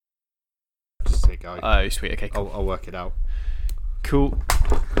go. Oh, sweet. Okay, cool. I'll work it out. Cool.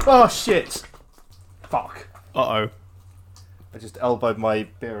 Oh, shit! Fuck. Uh-oh. I just elbowed my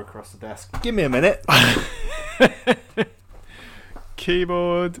beer across the desk. Give me a minute.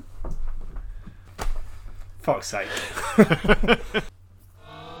 Keyboard. Fuck's sake.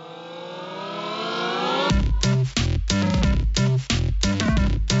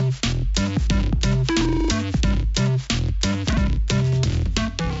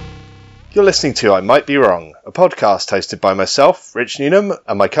 You're listening to I Might Be Wrong, a podcast hosted by myself, Rich Newnham,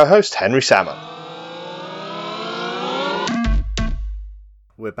 and my co-host, Henry Salmon.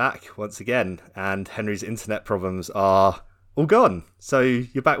 We're back once again, and Henry's internet problems are all gone. So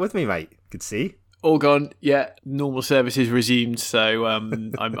you're back with me, mate. Good to see you. All gone. Yeah, normal services resumed, so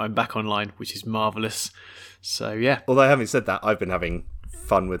I'm back online, which is marvellous. So, yeah. Although having said that, I've been having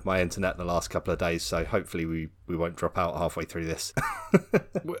fun with my internet the last couple of days, so hopefully we won't drop out halfway through this.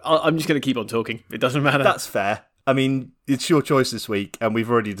 I'm just going to keep on talking. It doesn't matter. That's fair. I mean, it's your choice this week, and we've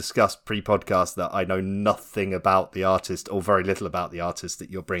already discussed pre-podcast that I know nothing about the artist, or very little about the artist that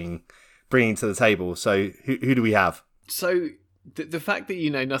you're bringing to the table. So who do we have? So the fact that you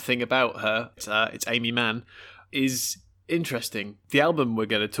know nothing about her, it's Aimee Mann, is interesting. The album we're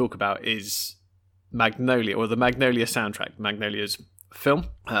going to talk about is Magnolia, or the Magnolia soundtrack. Magnolia's film,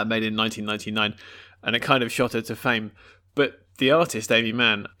 made in 1999, and it kind of shot her to fame. But the artist, Aimee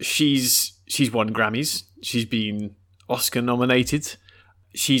Mann, she's won Grammys. She's been Oscar nominated.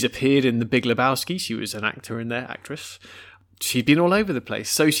 She's appeared in The Big Lebowski. She was an actor in there, actress. She's been all over the place.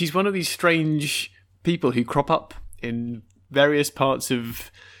 So she's one of these strange people who crop up in various parts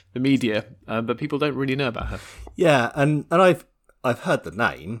of the media, but people don't really know about her. Yeah, and I've heard the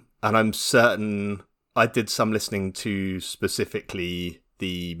name, and I'm certain I did some listening to specifically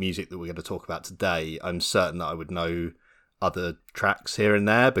the music that we're going to talk about today. I'm certain that I would know other tracks here and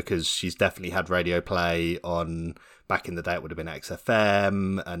there, because she's definitely had radio play on, back in the day it would have been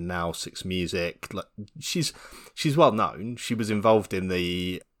XFM, and now Six Music. Like, she's well known. She was involved in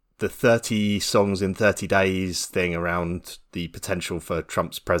the 30 songs in 30 days thing around the potential for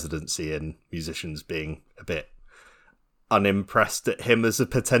Trump's presidency and musicians being a bit unimpressed at him as a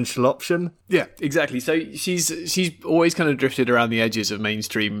potential option. Yeah, exactly. So she's always kind of drifted around the edges of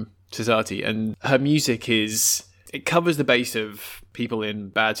mainstream society, and her music it covers the base of people in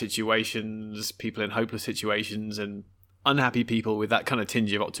bad situations, people in hopeless situations, and unhappy people with that kind of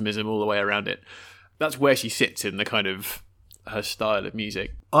tinge of optimism all the way around it. That's where she sits in the kind of her style of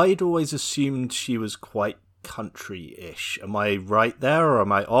music. I'd always assumed she was quite country-ish. Am I right there, or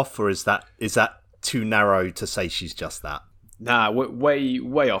am I off, or is that too narrow to say she's just that? Nah,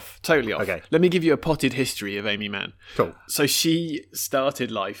 way off. Totally off. Okay. Let me give you a potted history of Aimee Mann. Cool. So she started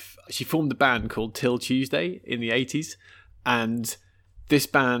life, she formed a band called Till Tuesday in the 80s, and this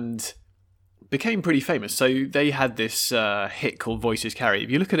band became pretty famous. So they had this hit called Voices Carry. If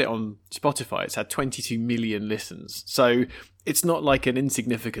you look at it on Spotify, it's had 22 million listens. So it's not like an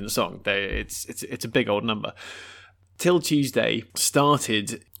insignificant song. It's a big old number. Till Tuesday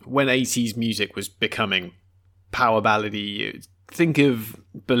started when 80s music was becoming power ballady. Think of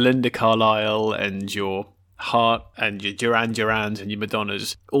Belinda Carlisle and your Heart and your Duran Durans and your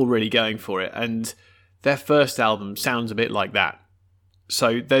Madonnas all really going for it. And their first album sounds a bit like that.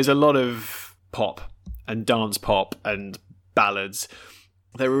 So there's a lot of pop and dance pop and ballads.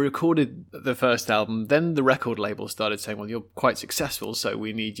 They were recorded the first album, then the record label started saying, well, you're quite successful, so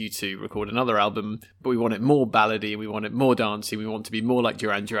we need you to record another album, but we want it more ballady, we want it more dancey, we want to be more like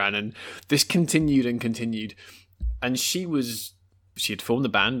Duran Duran, and this continued and continued. And she had formed the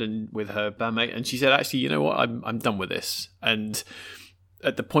band and with her bandmate, and she said, actually, you know what, I'm done with this. And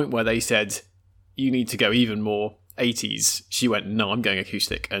at the point where they said, you need to go even more 80s, she went, no, I'm going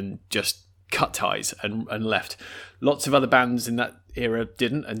acoustic, and just cut ties and left. Lots of other bands in that era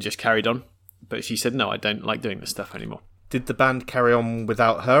didn't and just carried on, but she said, no, I don't like doing this stuff anymore. Did the band carry on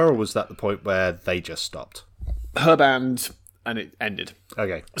without her, or was that the point where they just stopped? Her band, and it ended.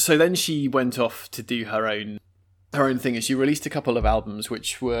 Okay. So then she went off to do her own thing, and she released a couple of albums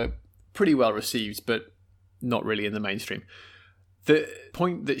which were pretty well received, but not really in the mainstream. The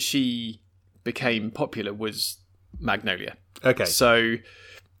point that she became popular was Magnolia. Okay. So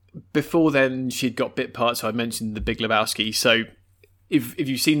before then, she'd got bit parts. So I mentioned The Big Lebowski. So if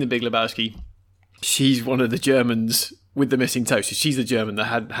you've seen The Big Lebowski, she's one of the Germans with the missing toe. So she's the German that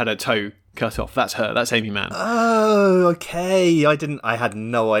had her toe cut off. That's her. That's Aimee Mann. Oh, okay. I had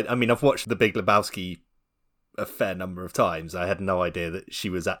no idea. I mean, I've watched The Big Lebowski a fair number of times. I had no idea that she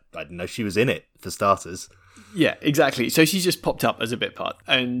was I didn't know she was in it, for starters. Yeah, exactly. So she's just popped up as a bit part.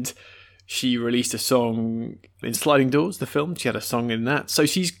 And She released a song in Sliding Doors, the film. She had a song in that. So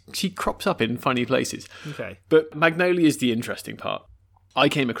she crops up in funny places. Okay. But Magnolia is the interesting part. I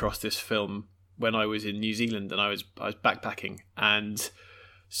came across this film when I was in New Zealand and I was backpacking, and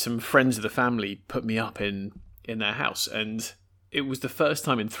some friends of the family put me up in their house, and it was the first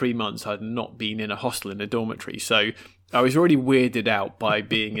time in 3 months I'd not been in a hostel in a dormitory. So I was already weirded out by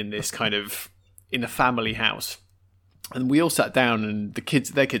being in this kind of in a family house. And we all sat down, and their kids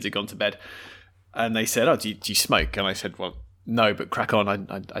had gone to bed, and they said, "Oh, do you smoke?" And I said, "Well, no, but crack on.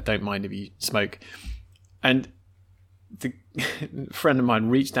 I don't mind if you smoke." And the friend of mine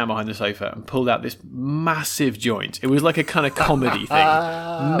reached down behind the sofa and pulled out this massive joint. It was like a kind of comedy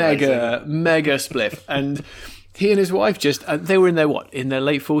thing, mega spliff. And he and his wife they were in their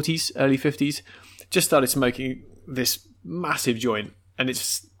late 40s, early 50s, just started smoking this massive joint. And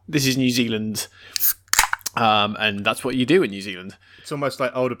this is New Zealand. And that's what you do in New Zealand. It's almost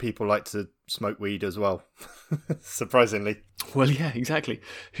like older people like to smoke weed as well, surprisingly. Well, yeah, exactly.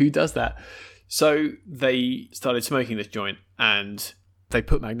 Who does that? So they started smoking this joint, and they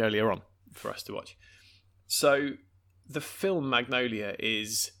put Magnolia on for us to watch. So the film Magnolia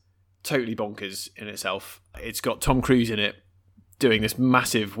is totally bonkers in itself. It's got Tom Cruise in it doing this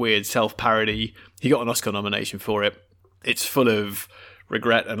massive, weird self-parody. He got an Oscar nomination for it. It's full of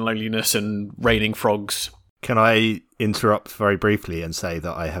regret and loneliness and raining frogs. Can I interrupt very briefly and say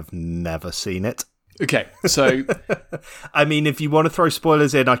that I have never seen it? Okay, so... I mean, if you want to throw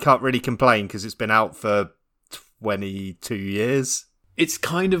spoilers in, I can't really complain because it's been out for 22 years. It's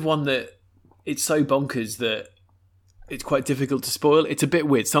kind of one that... It's so bonkers that it's quite difficult to spoil. It's a bit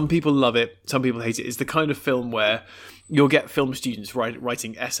weird. Some people love it, some people hate it. It's the kind of film where you'll get film students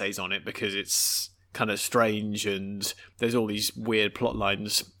writing essays on it because it's kind of strange and there's all these weird plot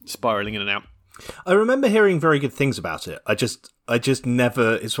lines spiraling in and out. I remember hearing very good things about it. I just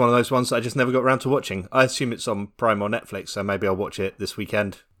never, it's one of those ones that I just never got around to watching. I assume it's on Prime or Netflix, so maybe I'll watch it this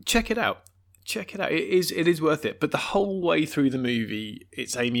weekend. Check it out. It is worth it. But the whole way through the movie,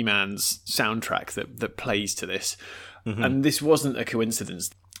 it's Amy Mann's soundtrack that plays to this. Mm-hmm. And this wasn't a coincidence.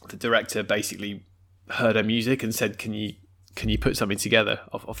 The director basically heard her music and said, can you put something together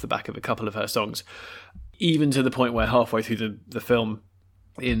off the back of a couple of her songs? Even to the point where halfway through the film,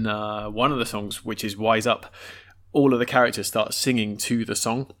 in one of the songs, which is Wise Up, all of the characters start singing to the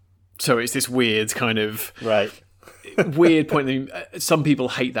song. So it's this weird kind of... Right. weird point. Some people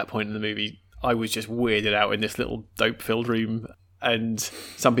hate that point in the movie. I was just weirded out in this little dope-filled room, and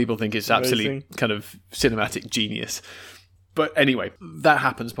some people think it's absolutely kind of cinematic genius. But anyway, that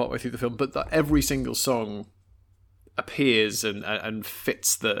happens partway through the film, but every single song appears and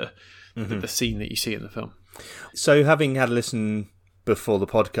fits the scene that you see in the film. So having had a listen before the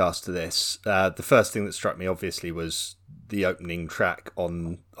podcast to this, the first thing that struck me obviously was the opening track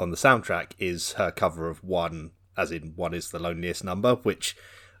on the soundtrack is her cover of One, as in One is the Loneliest Number, which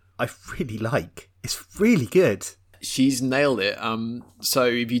I really like. It's really good. She's nailed it. So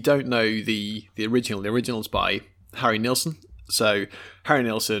if you don't know the original's by Harry Nilsson. So Harry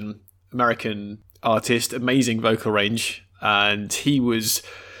Nilsson, American artist, amazing vocal range, and he was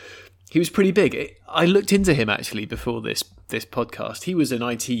pretty big. I looked into him actually before this podcast. He was an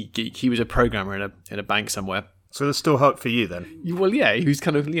IT geek. He was a programmer in a bank somewhere. So there's still hope for you then? Well, yeah, he was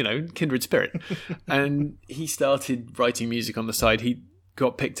kind of, kindred spirit. And he started writing music on the side. He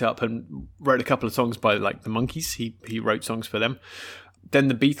got picked up and wrote a couple of songs by like the Monkees. He wrote songs for them. Then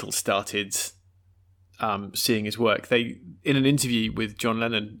the Beatles started seeing his work. They, in an interview with John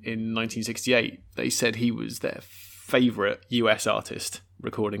Lennon in 1968, they said he was their favourite US artist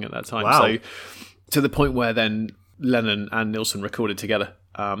recording at that time. Wow. So to the point where then Lennon and Nilsson recorded together,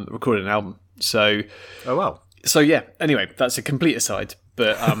 recorded an album. So, oh wow. So yeah. Anyway, that's a complete aside,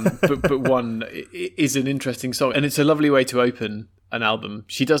 but but One is an interesting song, and it's a lovely way to open an album.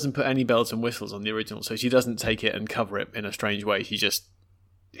 She doesn't put any bells and whistles on the original, so she doesn't take it and cover it in a strange way. She just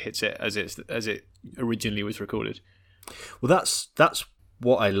hits it as it originally was recorded. Well, that's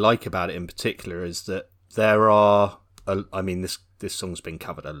what I like about it in particular is that there are. I mean, this song's been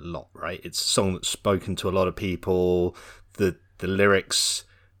covered a lot, right? It's a song that's spoken to a lot of people. The lyrics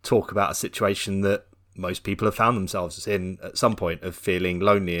talk about a situation that most people have found themselves in at some point, of feeling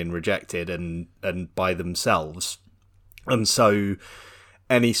lonely and rejected and by themselves. And so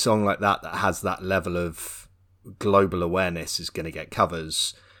any song like that has that level of global awareness is going to get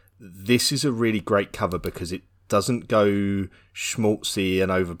covers. This is a really great cover because it doesn't go schmaltzy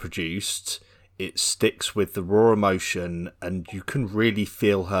and overproduced. It sticks with the raw emotion, and you can really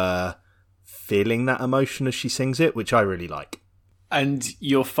feel her feeling that emotion as she sings it, which I really like. And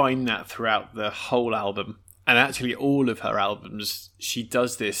you'll find that throughout the whole album, and actually all of her albums, she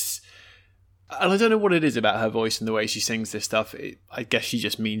does this And I don't know what it is about her voice and the way she sings this stuff. I guess she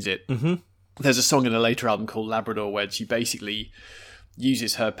just means it. Mm-hmm. There's a song in a later album called Labrador where she basically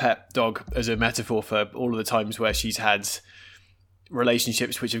uses her pet dog as a metaphor for all of the times where she's had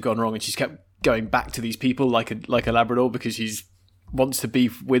relationships which have gone wrong, and she's kept going back to these people like a Labrador because she's wants to be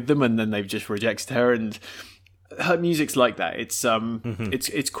with them, and then they've just rejected her. And her music's like that.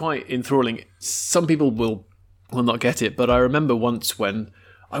 It's quite enthralling. Some people will not get it, but I remember once when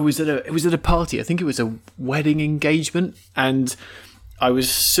it was at a party. I think it was a wedding engagement, and I was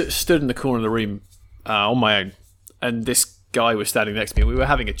stood in the corner of the room on my own, and this guy was standing next to me. We were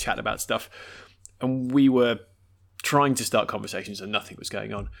having a chat about stuff, and we were trying to start conversations, and nothing was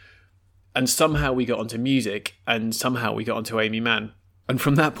going on. And somehow we got onto music, and somehow we got onto Amy Mann. And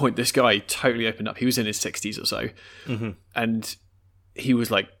from that point, this guy totally opened up. He was in his 60s or so. Mm-hmm. And he was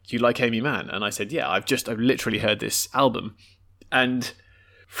like, "Do you like Amy Mann?" And I said, "Yeah, I've literally heard this album." And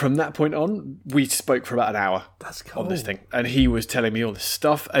from that point on, we spoke for about an hour. That's cool. On this thing. And he was telling me all this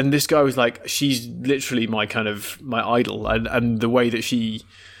stuff. And this guy was like, she's literally my idol. And the way that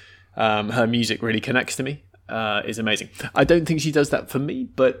her music really connects to me is amazing. I don't think she does that for me,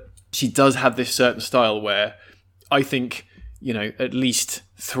 but she does have this certain style where I think, at least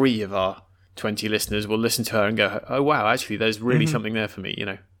 3 of our 20 listeners will listen to her and go, "Oh, wow, actually, there's really something there for me,"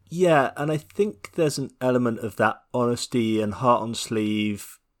 Yeah, and I think there's an element of that honesty and heart on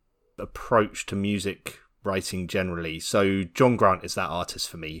sleeve approach to music writing generally. So John Grant is that artist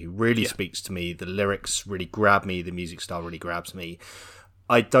for me who really speaks to me. The lyrics really grab me. The music style really grabs me.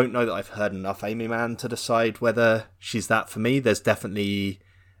 I don't know that I've heard enough Amy Mann to decide whether she's that for me. There's definitely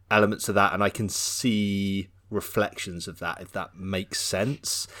elements of that, and I can see reflections of that, if that makes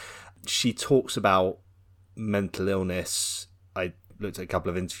sense. She talks about mental illness. I looked at a couple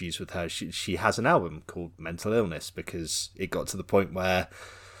of interviews with her. She has an album called Mental Illness because it got to the point where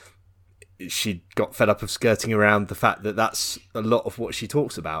she got fed up of skirting around the fact that that's a lot of what she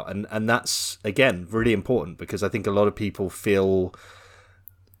talks about. And that's, again, really important because I think a lot of people feel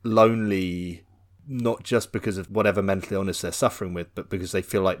lonely, not just because of whatever mental illness they're suffering with, but because they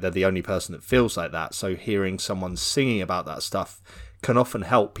feel like they're the only person that feels like that. So hearing someone singing about that stuff can often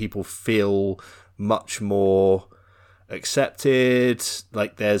help people feel much more accepted,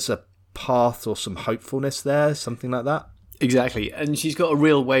 like there's a path or some hopefulness there, something like that. Exactly. And she's got a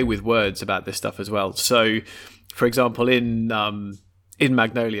real way with words about this stuff as well. So, for example, in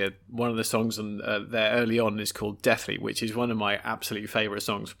Magnolia, one of the songs there early on is called Deathly, which is one of my absolute favourite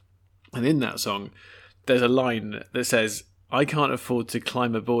songs. And in that song, there's a line that says, "I can't afford to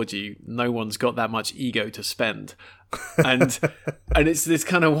climb aboard you. No one's got that much ego to spend." And it's this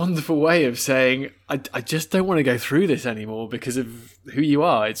kind of wonderful way of saying, I just don't want to go through this anymore because of who you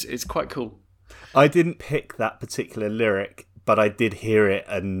are. It's quite cool. I didn't pick that particular lyric, but I did hear it,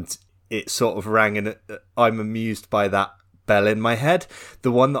 and it sort of rang, and I'm amused by that bell in my head.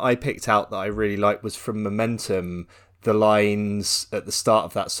 The one that I picked out that I really liked was from Momentum. The lines at the start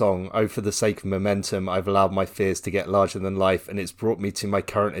of that song, "Oh, for the sake of momentum, I've allowed my fears to get larger than life, and it's brought me to my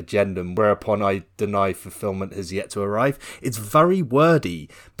current agenda, whereupon I deny fulfillment has yet to arrive." It's very wordy,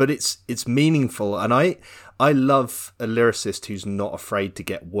 but it's meaningful, and I love a lyricist who's not afraid to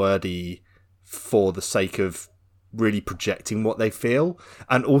get wordy for the sake of really projecting what they feel,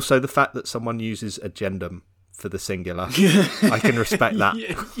 and also the fact that someone uses agendum for the singular. I can respect that.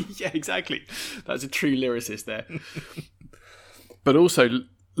 Yeah, exactly. That's a true lyricist there. But also,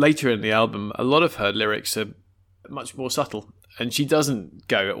 later in the album, a lot of her lyrics are much more subtle, and she doesn't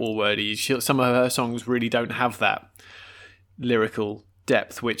go all wordy. Some of her songs really don't have that lyrical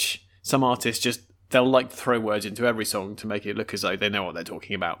depth, which some artists they'll like throw words into every song to make it look as though they know what they're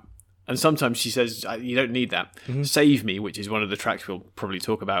talking about. And sometimes she says, "You don't need that." Mm-hmm. Save Me, which is one of the tracks we'll probably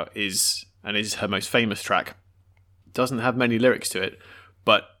talk about, is her most famous track. Doesn't have many lyrics to it,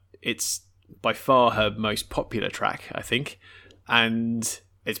 but it's by far her most popular track, I think, and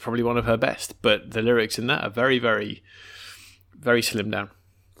it's probably one of her best. But the lyrics in that are very, very, very slimmed down.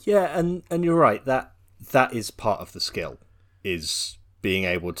 Yeah, and you're right, that is part of the skill, is being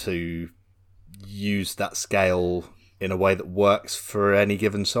able to use that scale in a way that works for any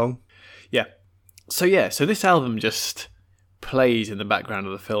given song. Yeah. So this album just plays in the background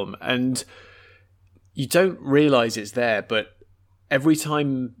of the film, and you don't realise it's there, but every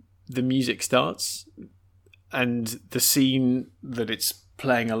time the music starts and the scene that it's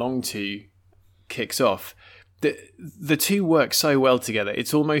playing along to kicks off, the two work so well together.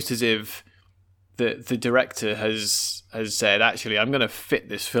 It's almost as if the director has said, actually, I'm going to fit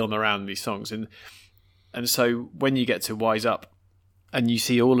this film around these songs. And so when you get to Wise Up and you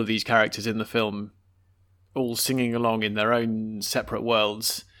see all of these characters in the film all singing along in their own separate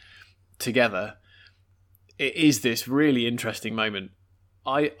worlds, together, it is this really interesting moment.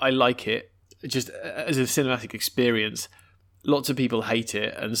 I like it just as a cinematic experience. Lots of people hate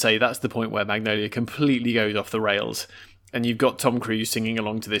it and say that's the point where Magnolia completely goes off the rails. And you've got Tom Cruise singing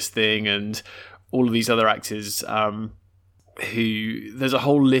along to this thing and all of these other actors who... There's a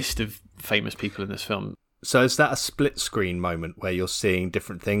whole list of famous people in this film. So is that a split screen moment where you're seeing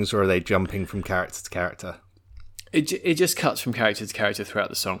different things, or are they jumping from character to character? It just cuts from character to character throughout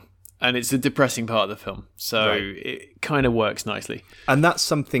the song. And it's a depressing part of the film. So right. It kind of works nicely. And that's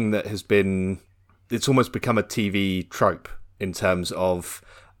something that has been... It's almost become a TV trope in terms of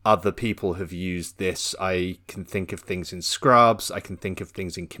other people have used this. I can think of things in Scrubs. I can think of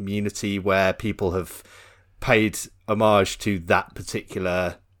things in Community where people have paid homage to that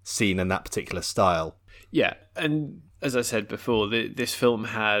particular scene and that particular style. Yeah, and as I said before, this film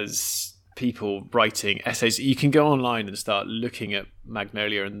has people writing essays. You can go online and start looking at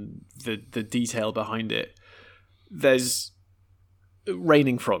Magnolia and the detail behind it. There's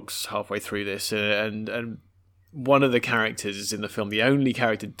raining frogs halfway through this, and one of the characters in the film, the only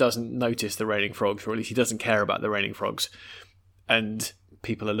character, doesn't notice the raining frogs, or at least he doesn't care about the raining frogs. And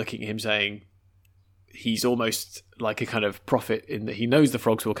people are looking at him saying he's almost like a kind of prophet in that he knows the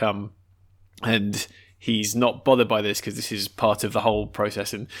frogs will come, and he's not bothered by this because this is part of the whole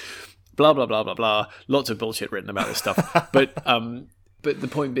process, and blah, blah, blah, blah, blah. Lots of bullshit written about this stuff. But the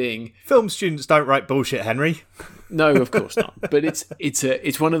point being... Film students don't write bullshit, Henry. No, of course not. But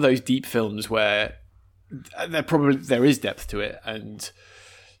it's one of those deep films where there is depth to it, and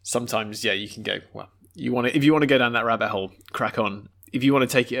sometimes, yeah, you can go, well, if you want to go down that rabbit hole, crack on. If you want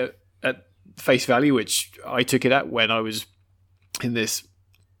to take it at face value, which I took it at when I was in this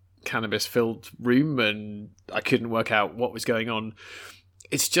cannabis-filled room and I couldn't work out what was going on,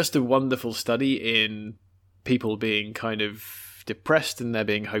 it's just a wonderful study in people being kind of depressed and there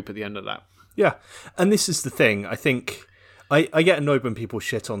being hope at the end of that. Yeah, and this is the thing. I think I get annoyed when people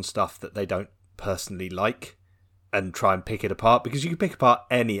shit on stuff that they don't personally like and try and pick it apart, because you can pick apart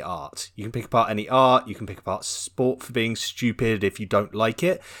any art. You can pick apart any art. You can pick apart sport for being stupid if you don't like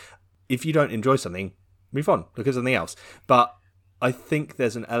it. If you don't enjoy something, move on, look at something else. But I think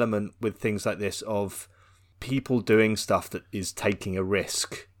there's an element with things like this of people doing stuff that is taking a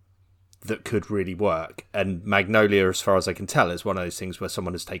risk that could really work. And Magnolia, as far as I can tell, is one of those things where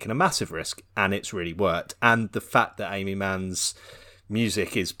someone has taken a massive risk and it's really worked. And the fact that Aimee Mann's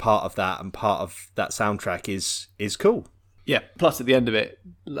music is part of that and part of that soundtrack is cool. Yeah, plus at the end of it,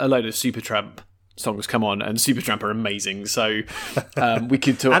 a load of Supertramp songs come on, and Supertramp are amazing. So we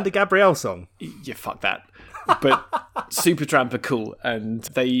could talk... And a Gabrielle song. Yeah, fuck that. But Supertramp are cool, and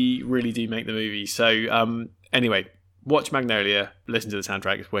they really do make the movie. So anyway, watch Magnolia, listen to the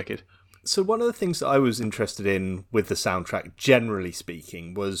soundtrack, it's wicked. So one of the things that I was interested in with the soundtrack, generally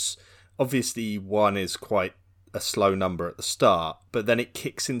speaking, was obviously one is quite a slow number at the start, but then it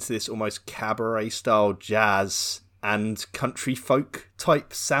kicks into this almost cabaret-style jazz and country folk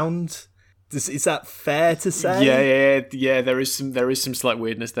type sound. Is that fair to say? Yeah. There is some slight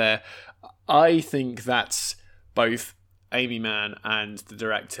weirdness there. I think that's both Aimee Mann and the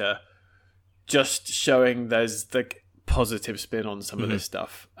director just showing there's the positive spin on some of this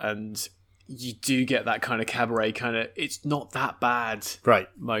stuff, and you do get that kind of cabaret kind of it's not that bad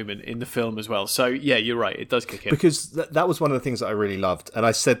moment in the film as well. So yeah, you're right, it does kick in. Because that was one of the things that I really loved, and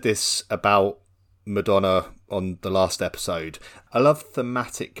I said this about Madonna on the last episode. I love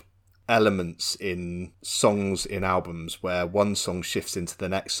thematic elements in songs in albums where one song shifts into the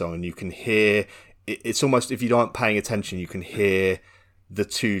next song and you can hear it's almost, if you aren't paying attention, you can hear the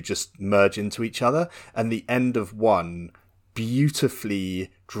two just merge into each other, and the end of one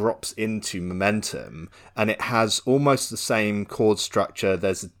beautifully drops into Momentum, and it has almost the same chord structure.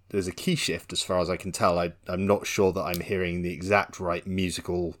 There's a key shift as far as I can tell. I'm not sure that I'm hearing the exact right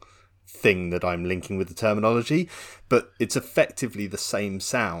musical thing that I'm linking with the terminology, but it's effectively the same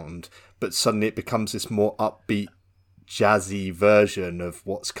sound, but suddenly it becomes this more upbeat, jazzy version of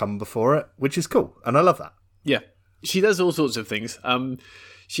what's come before it, which is cool, and I love that. Yeah, she does all sorts of things.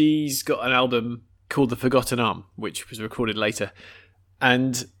 She's got an album called The Forgotten Arm, which was recorded later,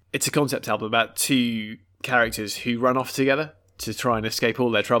 and it's a concept album about two characters who run off together to try and escape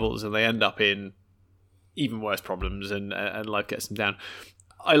all their troubles, and they end up in even worse problems, and life gets them down.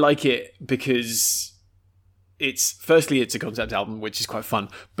 I like it because it's a concept album, which is quite fun.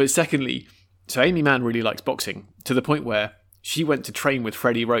 But secondly, so Aimee Mann really likes boxing to the point where she went to train with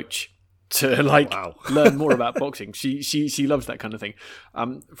Freddie Roach to learn more about boxing. She loves that kind of thing.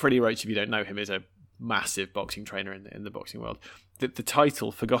 Freddie Roach, if you don't know him, is a massive boxing trainer in the boxing world. The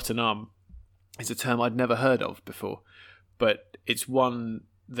title Forgotten Arm is a term I'd never heard of before, but it's one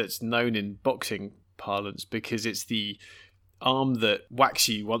that's known in boxing parlance because it's the arm that whacks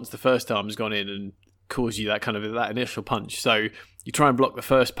you once the first arm's gone in and cause you that kind of that initial punch. So you try and block the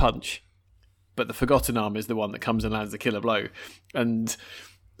first punch, but the forgotten arm is the one that comes and lands the killer blow. And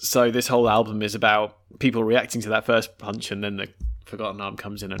so this whole album is about people reacting to that first punch, and then the forgotten arm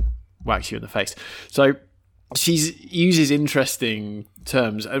comes in and whacks you in the face. So she uses interesting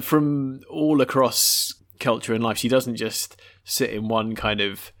terms from all across culture and life. She doesn't just sit in one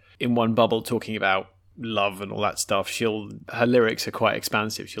bubble talking about love and all that stuff. Her lyrics are quite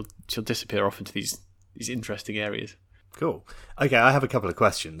expansive. She'll disappear off into these interesting areas. Cool. Okay, I have a couple of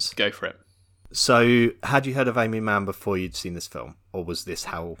questions. Go for it. So, had you heard of Amy Mann before you'd seen this film, or was this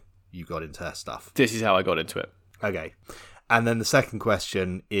how you got into her stuff? This is how I got into it. Okay. And then the second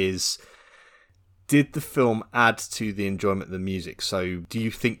question is, did the film add to the enjoyment of the music? So, do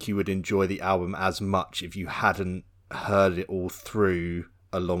you think you would enjoy the album as much if you hadn't heard it all through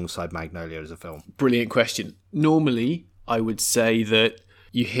alongside Magnolia as a film? Brilliant question. Normally, I would say that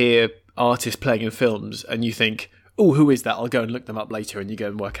you hear artists playing in films and you think, oh, who is that? I'll go and look them up later, and you go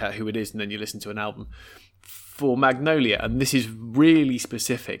and work out who it is, and then you listen to an album. For Magnolia, and this is really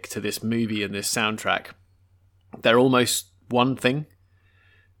specific to this movie and this soundtrack, they're almost one thing.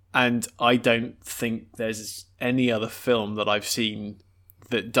 And I don't think there's any other film that I've seen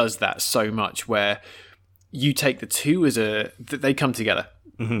that does that so much, where you take the two they come together.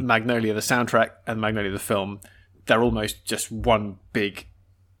 Mm-hmm. Magnolia, the soundtrack, and Magnolia, the film, they're almost just one big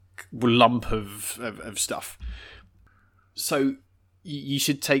lump of stuff. So you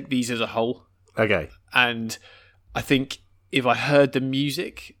should take these as a whole. Okay. And I think if I heard the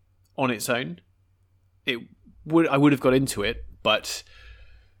music on its own, I would have got into it, but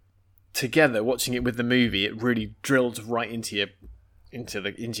together, watching it with the movie, it really drilled right into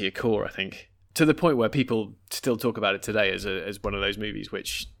your core, I think. To the point where people still talk about it today as one of those movies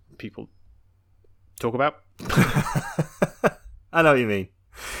which people talk about. I know what you mean.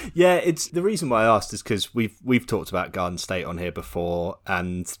 Yeah, it's the reason why I asked is because we've talked about Garden State on here before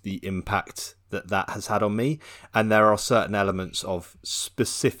and the impact that has had on me, and there are certain elements of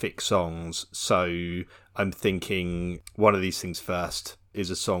specific songs. So I'm thinking One of These Things First is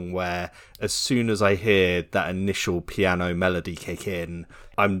a song where as soon as I hear that initial piano melody kick in,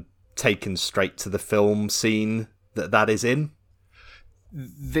 I'm taken straight to the film scene that is in.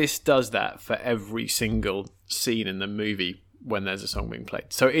 This does that for every single scene in the movie when there's a song being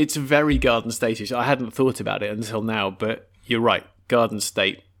played. So it's very Garden State-ish. I hadn't thought about it until now, but you're right. Garden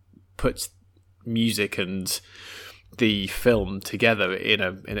State puts music and the film together in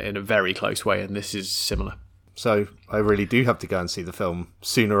a very close way, and this is similar. So I really do have to go and see the film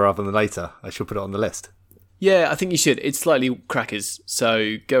sooner rather than later. I shall put it on the list. Yeah, I think you should. It's slightly crackers,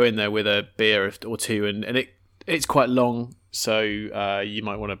 so go in there with a beer or two, and it's quite long, so you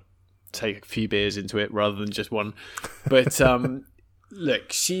might want to take a few beers into it rather than just one. But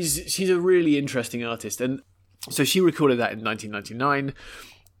look, she's a really interesting artist, and so she recorded that in 1999.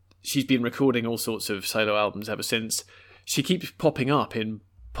 She's been recording all sorts of solo albums ever since. She keeps popping up in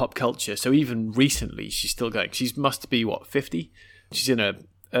pop culture, so even recently she's still going. She must be 50? She's in her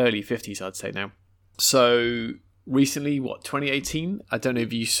early 50s, I'd say now. So recently, 2018? I don't know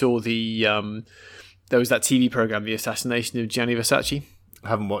if you saw there was that TV program, The Assassination of Gianni Versace. I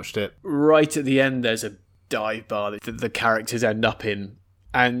haven't watched it. Right at the end, there's a dive bar that the characters end up in,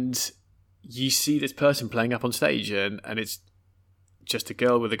 and you see this person playing up on stage, and it's just a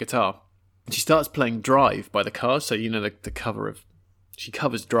girl with a guitar. She starts playing Drive by the Cars, so you know the cover of... She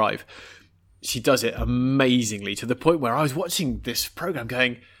covers Drive. She does it amazingly, to the point where I was watching this program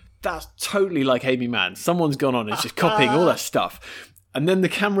going, that's totally like Amy Mann. Someone's gone on and is just copying all that stuff. And then the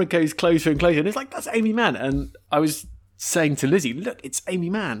camera goes closer and closer, and it's like, that's Amy Mann. And I was saying to Lizzie, look, it's Amy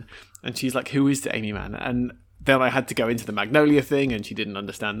Mann. And she's like, who is the Amy Mann? And then I had to go into the Magnolia thing, and she didn't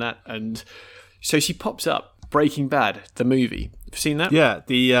understand that. And so she pops up, Breaking Bad, the movie. Have you seen that? Yeah,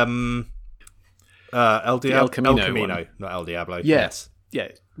 the El Camino one. Not El Diablo. Yeah. Yes. Yeah,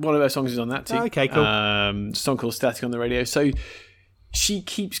 one of her songs is on that too. Oh, okay, cool. A song called Static on the Radio. So she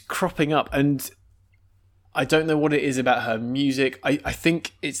keeps cropping up, and I don't know what it is about her music. I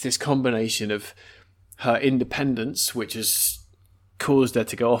think it's this combination of her independence, which has caused her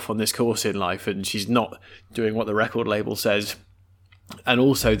to go off on this course in life, and she's not doing what the record label says. And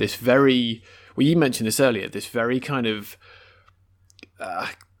also this very, well, you mentioned this earlier, this very kind of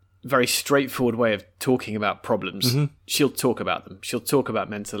very straightforward way of talking about problems. Mm-hmm. She'll talk about them. She'll talk about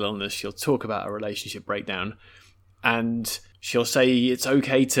mental illness. She'll talk about a relationship breakdown. And she'll say it's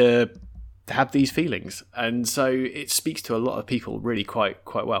okay to have these feelings. And so it speaks to a lot of people really quite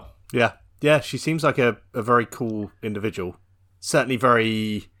well. Yeah. Yeah, she seems like a very cool individual. certainly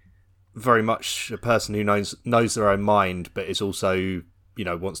very, very much a person who knows their own mind, but is also,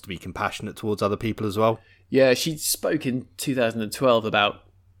 wants to be compassionate towards other people as well. Yeah, she spoke in 2012 about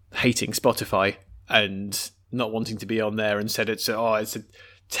hating Spotify and not wanting to be on there, and said it's a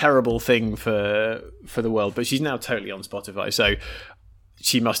terrible thing for the world. But she's now totally on Spotify, so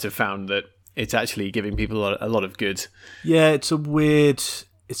she must have found that it's actually giving people a lot of good. Yeah, it's a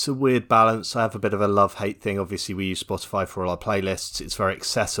weird balance. I have a bit of a love-hate thing. Obviously, we use Spotify for all our playlists. It's very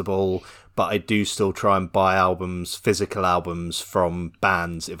accessible, but I do still try and buy albums, physical albums from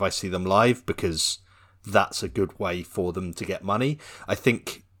bands if I see them live, because that's a good way for them to get money. I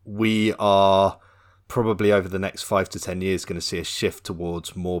think we are probably over the next 5 to 10 years going to see a shift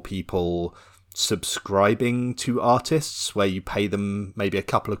towards more people subscribing to artists, where you pay them maybe a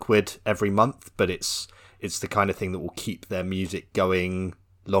couple of quid every month, but it's the kind of thing that will keep their music going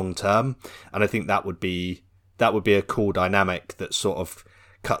long term. And I think that would be a cool dynamic that sort of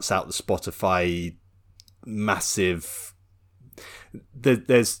cuts out the Spotify massive.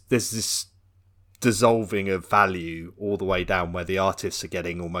 There's this dissolving of value all the way down, where the artists are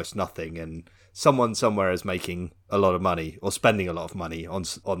getting almost nothing and someone somewhere is making a lot of money or spending a lot of money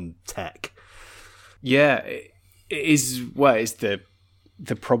on tech. Yeah, it is. Well, it's the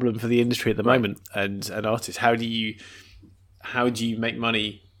problem for the industry at the moment, and artists. How do you make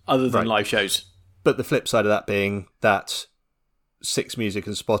money other than live shows? But the flip side of that being that Six Music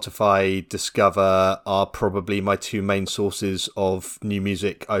and Spotify Discover are probably my two main sources of new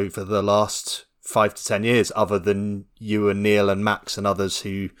music over the last 5 to 10 years, other than you and Neil and Max and others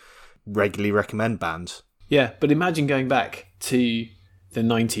who regularly recommend bands. Yeah, but imagine going back to the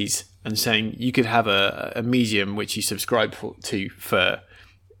 90s and saying you could have a medium which you subscribe to for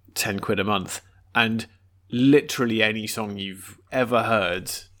 10 quid a month, and literally any song you've ever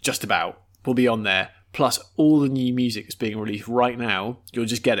heard, just about, will be on there, plus all the new music that's being released right now. You'll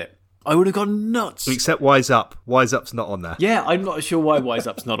just get it. I would have gone nuts. Except Wise Up. Wise Up's not on there. Yeah, I'm not sure why Wise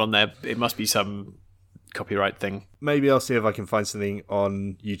Up's not on there. It must be some copyright thing. Maybe I'll see if I can find something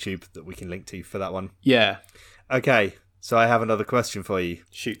on YouTube that we can link to for that one. Yeah. Okay, so I have another question for you.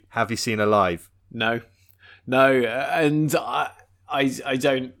 Shoot. Have you seen her live? No, and I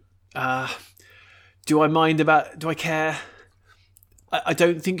don't. Do I mind about? Do I care? I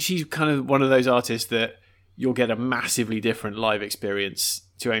don't think she's kind of one of those artists that you'll get a massively different live experience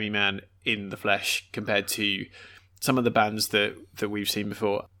to Amy Mann in the flesh compared to some of the bands that we've seen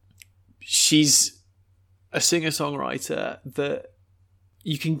before. She's a singer-songwriter that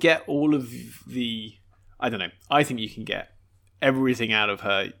you can get all of the... I don't know. I think you can get everything out of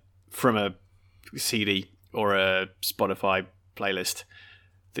her from a CD or a Spotify playlist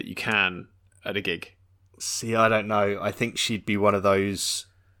that you can at a gig. See, I don't know. I think she'd be one of those...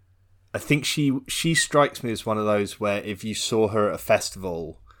 I think she strikes me as one of those where if you saw her at a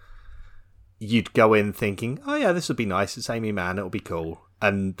festival, you'd go in thinking, oh yeah, this would be nice. It's Amy Mann. It'll be cool.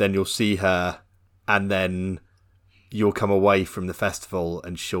 And then you'll see her, and then you'll come away from the festival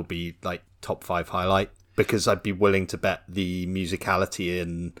and she'll be like top 5 highlight, because I'd be willing to bet the musicality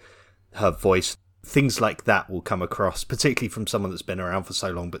in her voice, things like that will come across, particularly from someone that's been around for so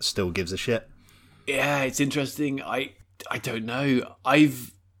long but still gives a shit. Yeah, it's interesting. I don't know.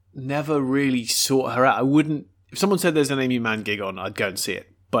 I've never really sought her out. I wouldn't... If someone said there's an Amy Mann gig on, I'd go and see it.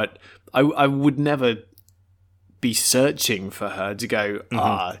 But I would never be searching for her to go,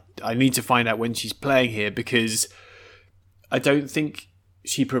 I need to find out when she's playing here, because I don't think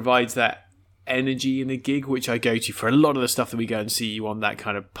she provides that energy in a gig, which I go to for a lot of the stuff that we go and see. You want that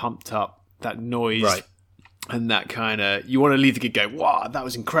kind of pumped up, that noise, right, and that kind of... You want to leave the gig going, wow, that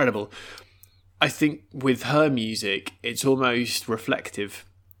was incredible. I think with her music, it's almost reflective.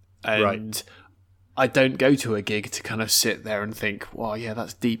 And right. I don't go to a gig to kind of sit there and think, wow, yeah,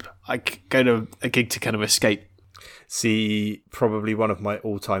 that's deep. I go to a gig to kind of escape. See, probably one of my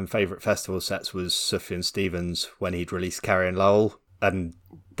all-time favourite festival sets was Sufjan Stevens when he'd released Carrie and Lowell, and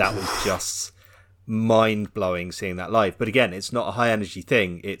that was just mind-blowing seeing that live. But again, it's not a high-energy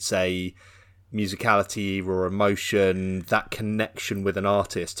thing. It's a musicality, raw emotion, that connection with an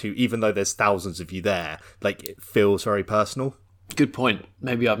artist who, even though there's thousands of you there, like, it feels very personal. Good point.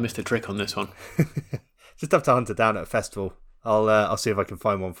 Maybe I've missed a trick on this one. Just have to hunt it down at a festival. I'll see if I can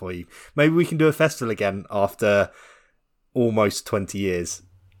find one for you. Maybe we can do a festival again after almost 20 years.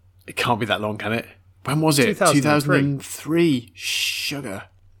 It can't be that long, can it? When was it? 2003. Sugar.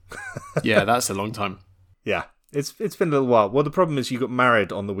 Yeah, that's a long time. Yeah, it's been a little while. Well, the problem is you got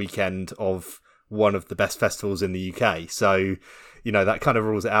married on the weekend of one of the best festivals in the UK. So, you know, that kind of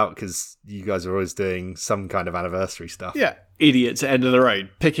rules it out, because you guys are always doing some kind of anniversary stuff. Yeah, idiots at end of the road,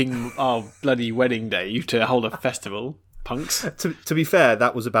 picking our bloody wedding day to hold a festival. punks. To be fair,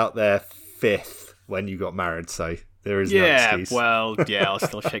 that was about their 5th when you got married, so there is no excuse. I'll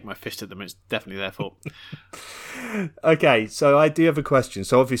still shake my fist at them. It's definitely their fault. Okay, so I do have a question.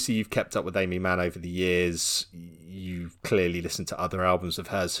 So obviously you've kept up with Amy Mann over the years. You've clearly listened to other albums of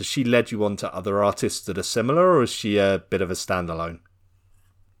hers. Has she led you on to other artists that are similar, or is she a bit of a standalone?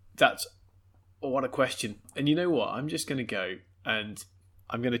 What a question. And you know what? I'm just going to go and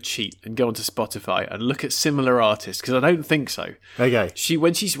I'm going to cheat and go onto Spotify and look at similar artists, because I don't think so. Okay.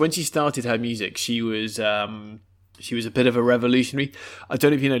 When she started her music, she was a bit of a revolutionary. I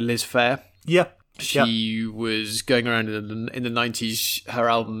don't know if you know Liz Phair. Yeah. She was going around in the 90s. Her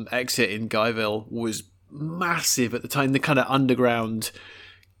album Exit in Guyville was massive at the time. The kind of underground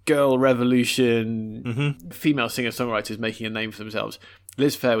girl revolution, female singer-songwriters making a name for themselves.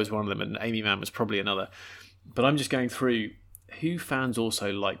 Liz Phair was one of them, and Amy Mann was probably another. But I'm just going through who fans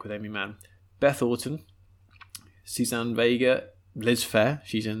also like with Amy Mann. Beth Orton, Suzanne Vega, Liz Phair.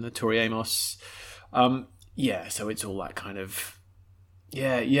 She's in the Tori Amos. So it's all that kind of...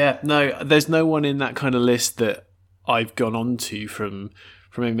 Yeah. No, there's no one in that kind of list that I've gone on to from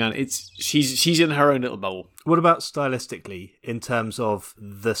Amy Mann. She's in her own little bubble. What about stylistically, in terms of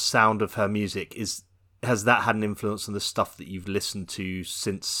the sound of her music? Has that had an influence on the stuff that you've listened to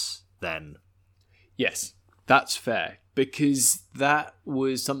since then? Yes, that's fair, because that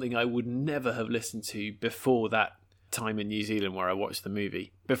was something I would never have listened to before that time in New Zealand where I watched the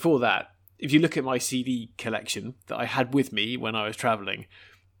movie. Before that, if you look at my CD collection that I had with me when I was travelling,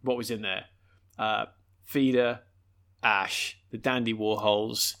 what was in there? Feeder, Ash, the Dandy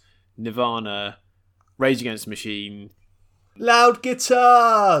Warhols, Nirvana, Rage Against the Machine. Loud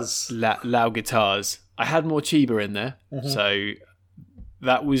guitars! Loud guitars. I had more Chiba in there, so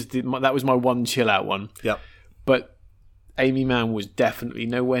that was my one chill out one. Yep. But Amy Mann was definitely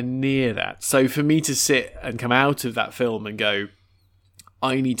nowhere near that. So for me to sit and come out of that film and go,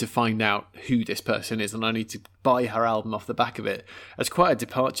 I need to find out who this person is and I need to buy her album off the back of it, that's quite a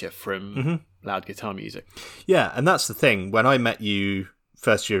departure from loud guitar music. Yeah, and that's the thing. When I met you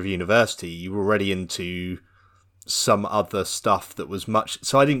first year of university, you were already into some other stuff that was much...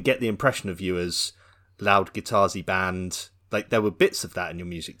 So I didn't get the impression of you as loud guitarsy band. Like, there were bits of that in your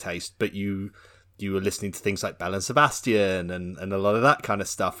music taste, but you were listening to things like Belle and Sebastian and a lot of that kind of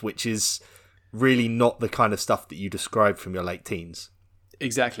stuff, which is really not the kind of stuff that you described from your late teens.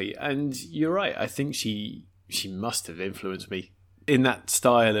 Exactly. And you're right. I think she must have influenced me in that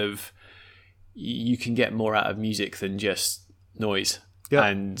style of you can get more out of music than just noise. Yeah.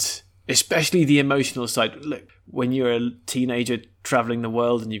 And especially the emotional side. Look, when you're a teenager traveling the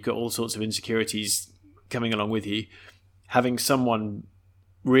world and you've got all sorts of insecurities coming along with you, having someone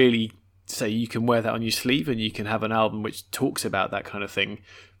really say you can wear that on your sleeve and you can have an album which talks about that kind of thing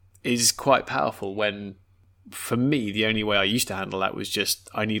is quite powerful. When, for me, the only way I used to handle that was just,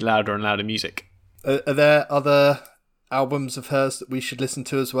 I need louder and louder music. Are there other albums of hers that we should listen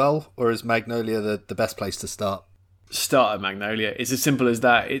to as well? Or is Magnolia the best place to start? Start at Magnolia. It's as simple as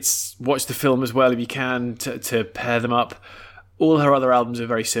that. It's watch the film as well if you can to pair them up. All her other albums are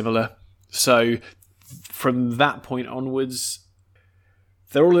very similar. So from that point onwards,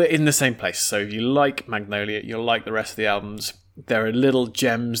 they're all in the same place. So if you like Magnolia, you'll like the rest of the albums. There are little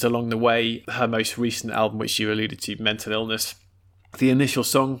gems along the way. Her most recent album, which you alluded to, Mental Illness. The initial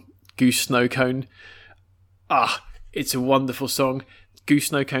song, Goose Snow Cone. It's a wonderful song. Goose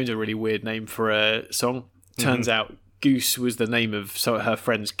Snow Cone's a really weird name for a song. Turns out Goose was the name of her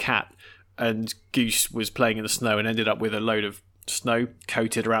friend's cat, and Goose was playing in the snow and ended up with a load of snow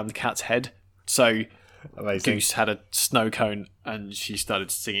coated around the cat's head. So amazing. Goose had a snow cone, and she started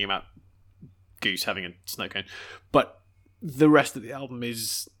singing about Goose having a snow cone. But the rest of the album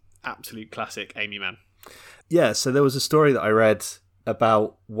is absolute classic Amy Mann. Yeah, so there was a story that I read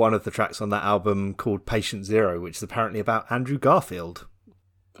about one of the tracks on that album called Patient Zero, which is apparently about Andrew Garfield.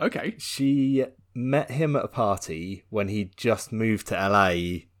 Okay. She met him at a party when he just moved to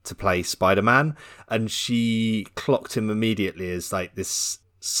LA to play Spider-Man, and she clocked him immediately as like this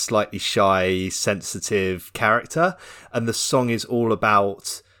slightly shy, sensitive character. And the song is all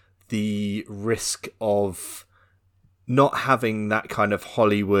about the risk of not having that kind of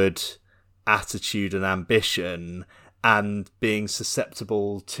Hollywood attitude and ambition and being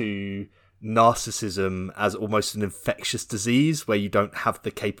susceptible to narcissism as almost an infectious disease where you don't have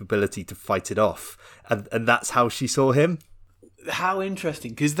the capability to fight it off. And that's how she saw him. How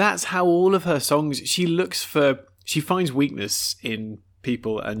interesting, because that's how all of her songs, she finds weakness in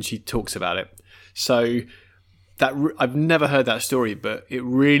people and she talks about it. So that I've never heard that story, but it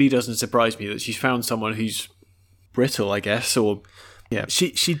really doesn't surprise me that she's found someone who's brittle, I guess, or yeah.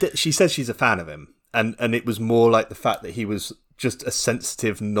 She says she's a fan of him, and it was more like the fact that he was just a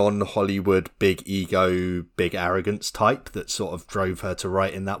sensitive, non-Hollywood, big ego, big arrogance type that sort of drove her to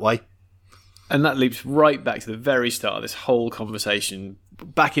write in that way. And that leaps right back to the very start of this whole conversation,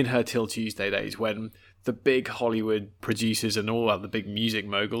 back in her Till Tuesday days, when the big Hollywood producers and all the big music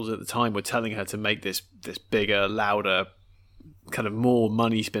moguls at the time were telling her to make this bigger, louder, kind of more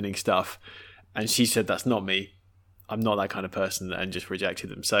money-spinning stuff. And she said, that's not me. I'm not that kind of person, and just rejected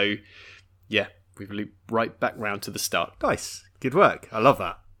them. So, yeah, we've looped right back round to the start. Nice. Good work. I love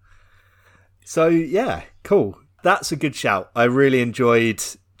that. So, yeah, cool. That's a good shout. I really enjoyed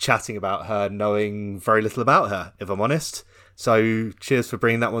chatting about her, knowing very little about her, if I'm honest. So, cheers for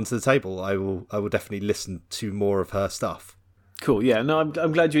bringing that one to the table. I will definitely listen to more of her stuff. Cool. Yeah, no,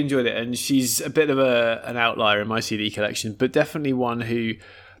 I'm glad you enjoyed it. And she's a bit of an outlier in my CD collection, but definitely one who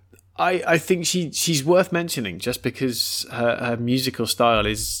I think she's worth mentioning just because her musical style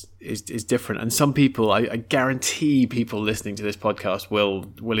is different. And some people, I guarantee people listening to this podcast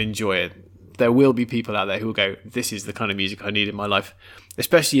will enjoy it. There will be people out there who will go, this is the kind of music I need in my life.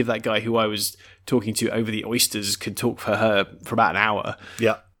 Especially if that guy who I was talking to over the oysters could talk for her for about an hour.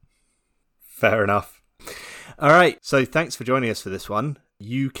 Yeah. Fair enough. All right. So thanks for joining us for this one.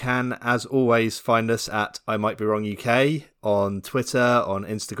 You can, as always, find us at I Might Be Wrong UK on Twitter, on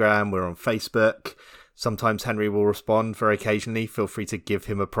Instagram. We're on Facebook. Sometimes Henry will respond very occasionally. Feel free to give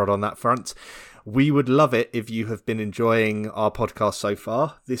him a prod on that front. We would love it if you have been enjoying our podcast so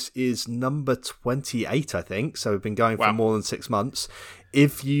far. This is number 28, I think. So we've been going for more than 6 months.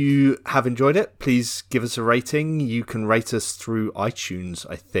 If you have enjoyed it, please give us a rating. You can rate us through iTunes,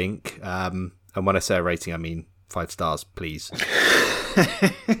 I think. And when I say a rating, I mean 5 stars, please.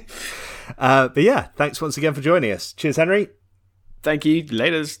 But yeah, thanks once again for joining us. Cheers, Henry. Thank you.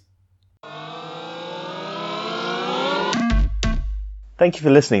 Laters. Thank you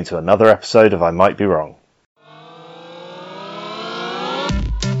for listening to another episode of I Might Be Wrong.